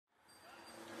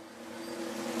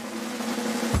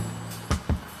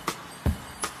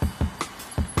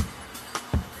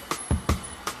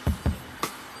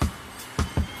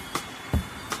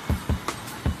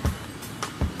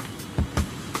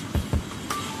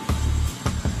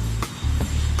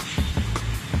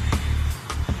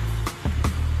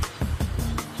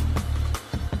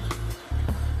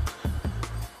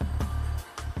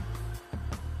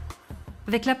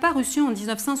Avec la parution en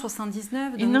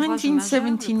 1979 In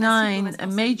 1979, a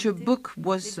major book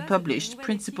was published,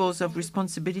 Principles of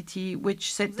Responsibility,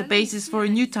 which set the basis for a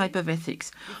new type of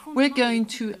ethics. We're going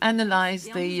to analyze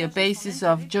the basis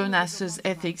of Jonas's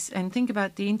ethics and think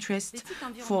about the interest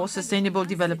for sustainable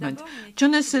development.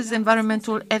 Jonas's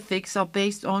environmental ethics are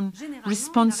based on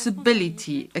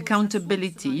responsibility,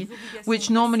 accountability, which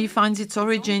normally finds its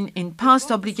origin in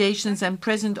past obligations and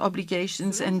present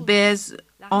obligations and bears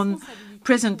on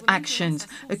present actions.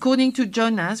 According to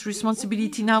Jonas,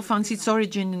 responsibility now finds its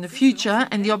origin in the future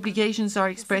and the obligations are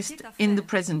expressed in the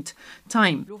present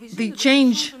time. The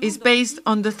change is based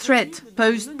on the threat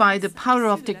posed by the power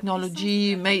of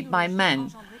technology made by men.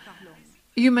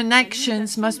 Human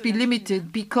actions must be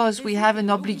limited because we have an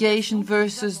obligation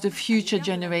versus the future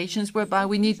generations whereby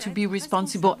we need to be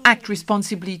responsible, act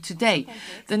responsibly today.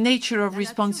 The nature of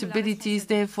responsibility is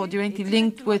therefore directly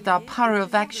linked with our power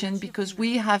of action because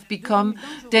we have become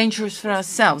dangerous for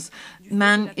ourselves.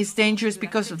 Man is dangerous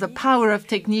because of the power of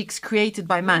techniques created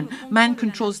by man. Man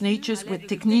controls nature with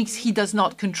techniques he does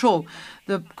not control.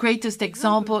 The greatest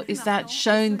example is that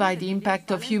shown by the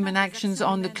impact of human actions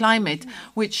on the climate,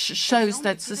 which shows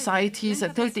that societies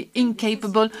are totally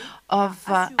incapable of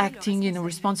acting in a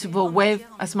responsible way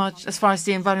as far as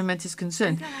the environment is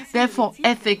concerned. Therefore,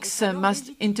 ethics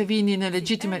must intervene in a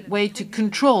legitimate way to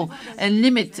control and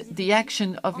limit the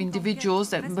action of individuals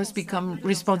that must become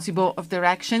responsible of their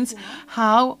actions.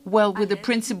 How? Well, with the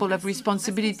principle of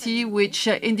responsibility, which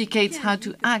indicates how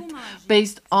to act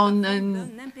based on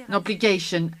an obligation.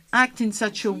 Act in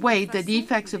such a way that the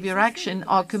effects of your action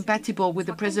are compatible with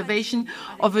the preservation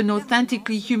of an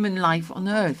authentically human life on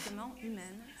Earth.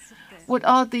 What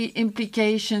are the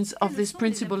implications of this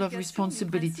principle of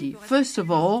responsibility? First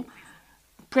of all,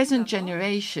 present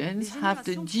generations have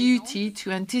the duty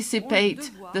to anticipate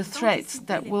the threats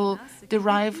that will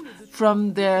derive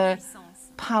from their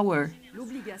power.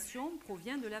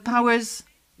 Powers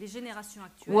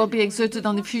will be exerted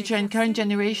on the future, and current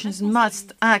generations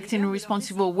must act in a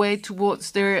responsible way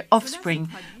towards their offspring.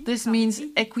 This means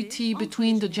equity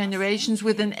between the generations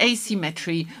with an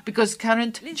asymmetry, because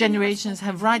current generations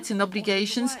have rights and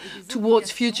obligations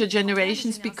towards future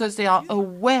generations because they are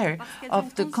aware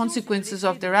of the consequences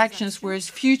of their actions, whereas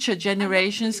future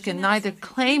generations can neither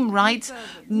claim rights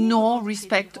nor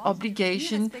respect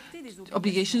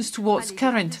obligations towards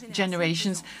current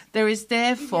generations. There is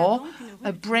therefore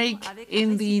a break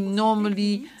in the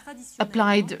normally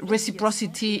applied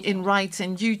reciprocity in rights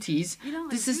and duties.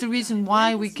 This is the reason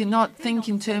why we cannot think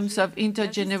in terms of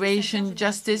intergeneration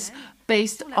justice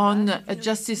based on a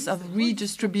justice of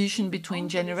redistribution between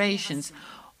generations.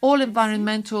 All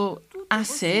environmental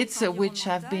assets which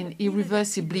have been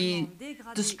irreversibly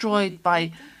destroyed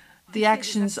by the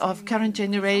actions of current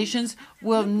generations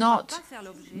will not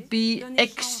be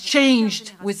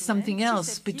exchanged with something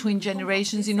else between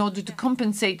generations in order to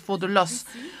compensate for the loss.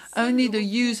 Only the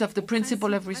use of the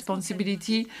principle of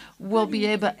responsibility will be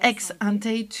able ex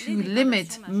ante to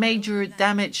limit major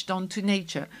damage done to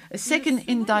nature. A second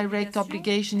indirect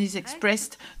obligation is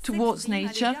expressed towards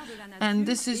nature, and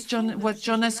this is what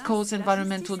Jonas calls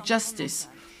environmental justice.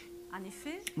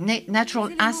 Natural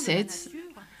assets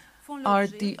are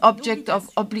the object of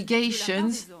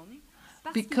obligations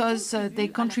because they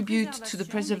contribute to the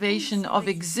preservation of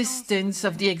the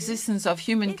existence of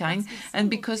humankind, and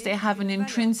because they have an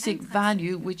intrinsic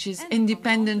value which is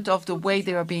independent of the way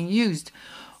they are being used.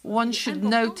 One should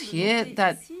note here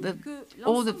that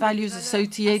all the values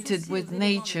associated with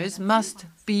nature must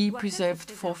be preserved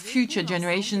for future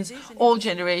generations, all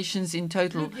generations in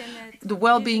total. The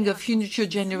well-being of future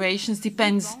generations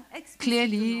depends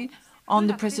clearly on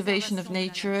the preservation of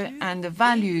nature and the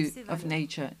value of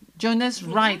nature. Jonas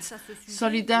writes,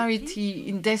 solidarity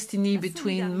in destiny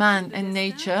between man and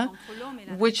nature,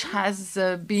 which has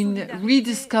been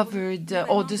rediscovered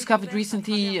or discovered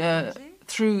recently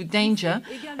through danger,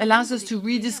 allows us to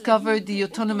rediscover the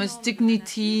autonomous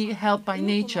dignity held by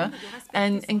nature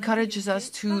and encourages us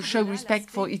to show respect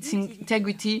for its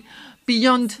integrity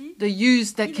beyond the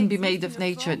use that can be made of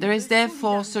nature. There is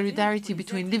therefore solidarity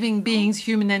between living beings,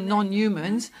 human and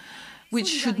non-humans, which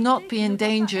should not be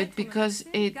endangered because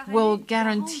it will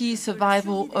guarantee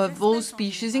survival of all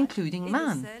species, including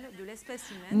man.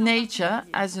 Nature,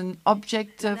 as an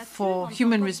object for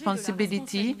human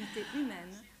responsibility,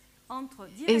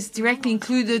 is directly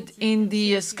included in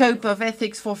the scope of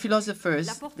ethics for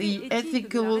philosophers. The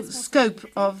ethical scope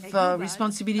of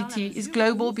responsibility is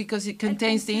global because it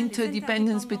contains the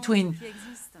interdependence between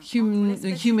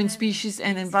human species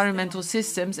and environmental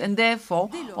systems, and therefore,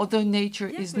 although nature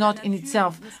is not in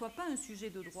itself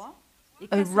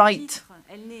a right,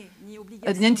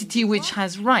 an entity which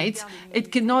has rights,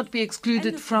 it cannot be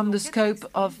excluded from the scope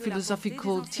of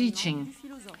philosophical teaching.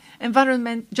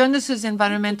 Jonas's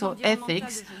environmental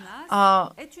ethics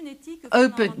are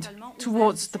opened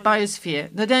towards the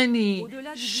biosphere. Not only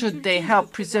should they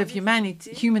help preserve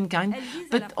humankind,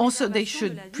 but also they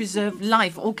should preserve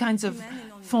life, all kinds of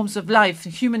forms of life,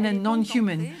 human and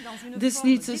non-human. This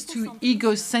leads us to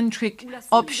egocentric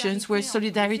options where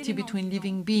solidarity between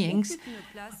living beings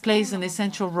plays an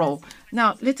essential role.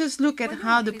 Now, let us look at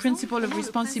how the principle of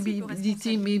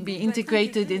responsibility may be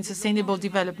integrated in sustainable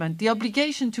development. The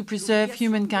obligation to preserve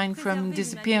humankind from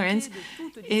disappearance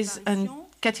is a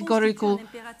categorical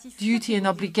duty and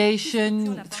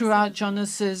obligation throughout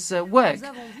Jonas's work.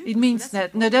 It means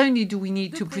that not only do we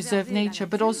need to preserve nature,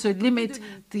 but also limit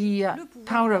the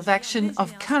power of action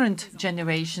of current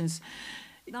generations.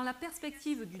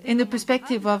 In the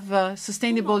perspective of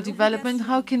sustainable development,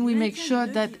 how can we make sure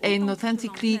that an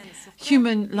authentically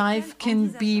human life can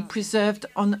be preserved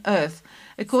on Earth?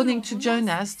 According to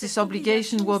Jonas, this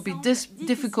obligation will be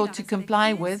difficult to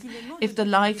comply with if the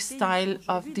lifestyle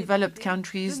of developed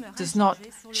countries does not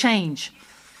change.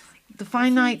 The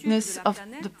finiteness of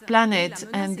the planet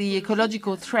and the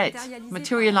ecological threat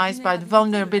materialized by the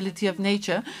vulnerability of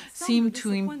nature seem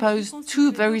to impose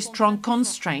two very strong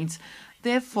constraints.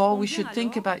 Therefore, we should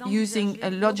think about using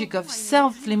a logic of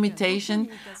self-limitation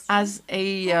as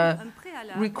a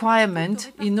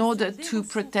requirement in order to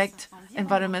protect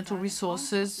environmental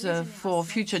resources for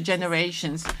future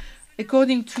generations.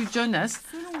 According to Jonas,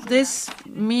 this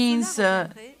means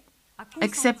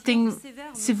accepting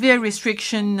severe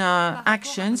restriction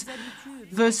actions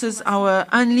versus our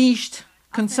unleashed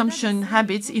consumption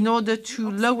habits in order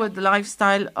to lower the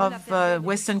lifestyle of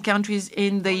Western countries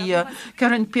in the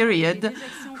current period,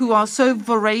 who are so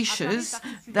voracious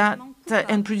that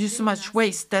and produce so much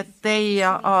waste that they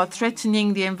are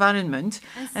threatening the environment.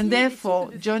 And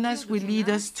therefore, Jonas will lead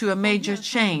us to a major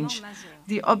change.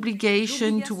 The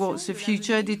obligation towards the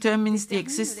future determines the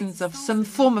existence of some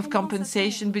form of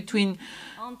compensation between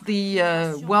the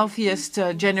wealthiest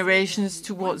generations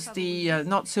towards the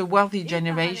not so wealthy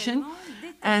generation.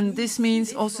 And this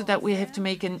means also that we have to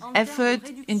make an effort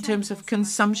in terms of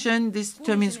consumption. This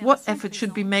determines what effort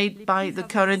should be made by the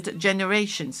current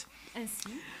generations.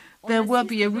 There will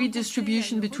be a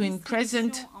redistribution between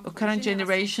present or current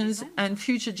generations and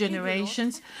future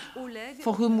generations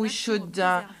for whom we should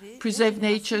preserve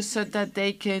nature so that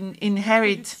they can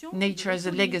inherit nature as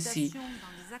a legacy.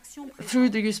 Through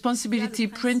the responsibility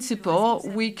principle,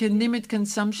 we can limit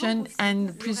consumption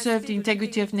and preserve the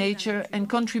integrity of nature and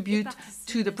contribute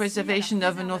to the preservation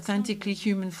of an authentically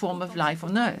human form of life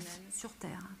on Earth.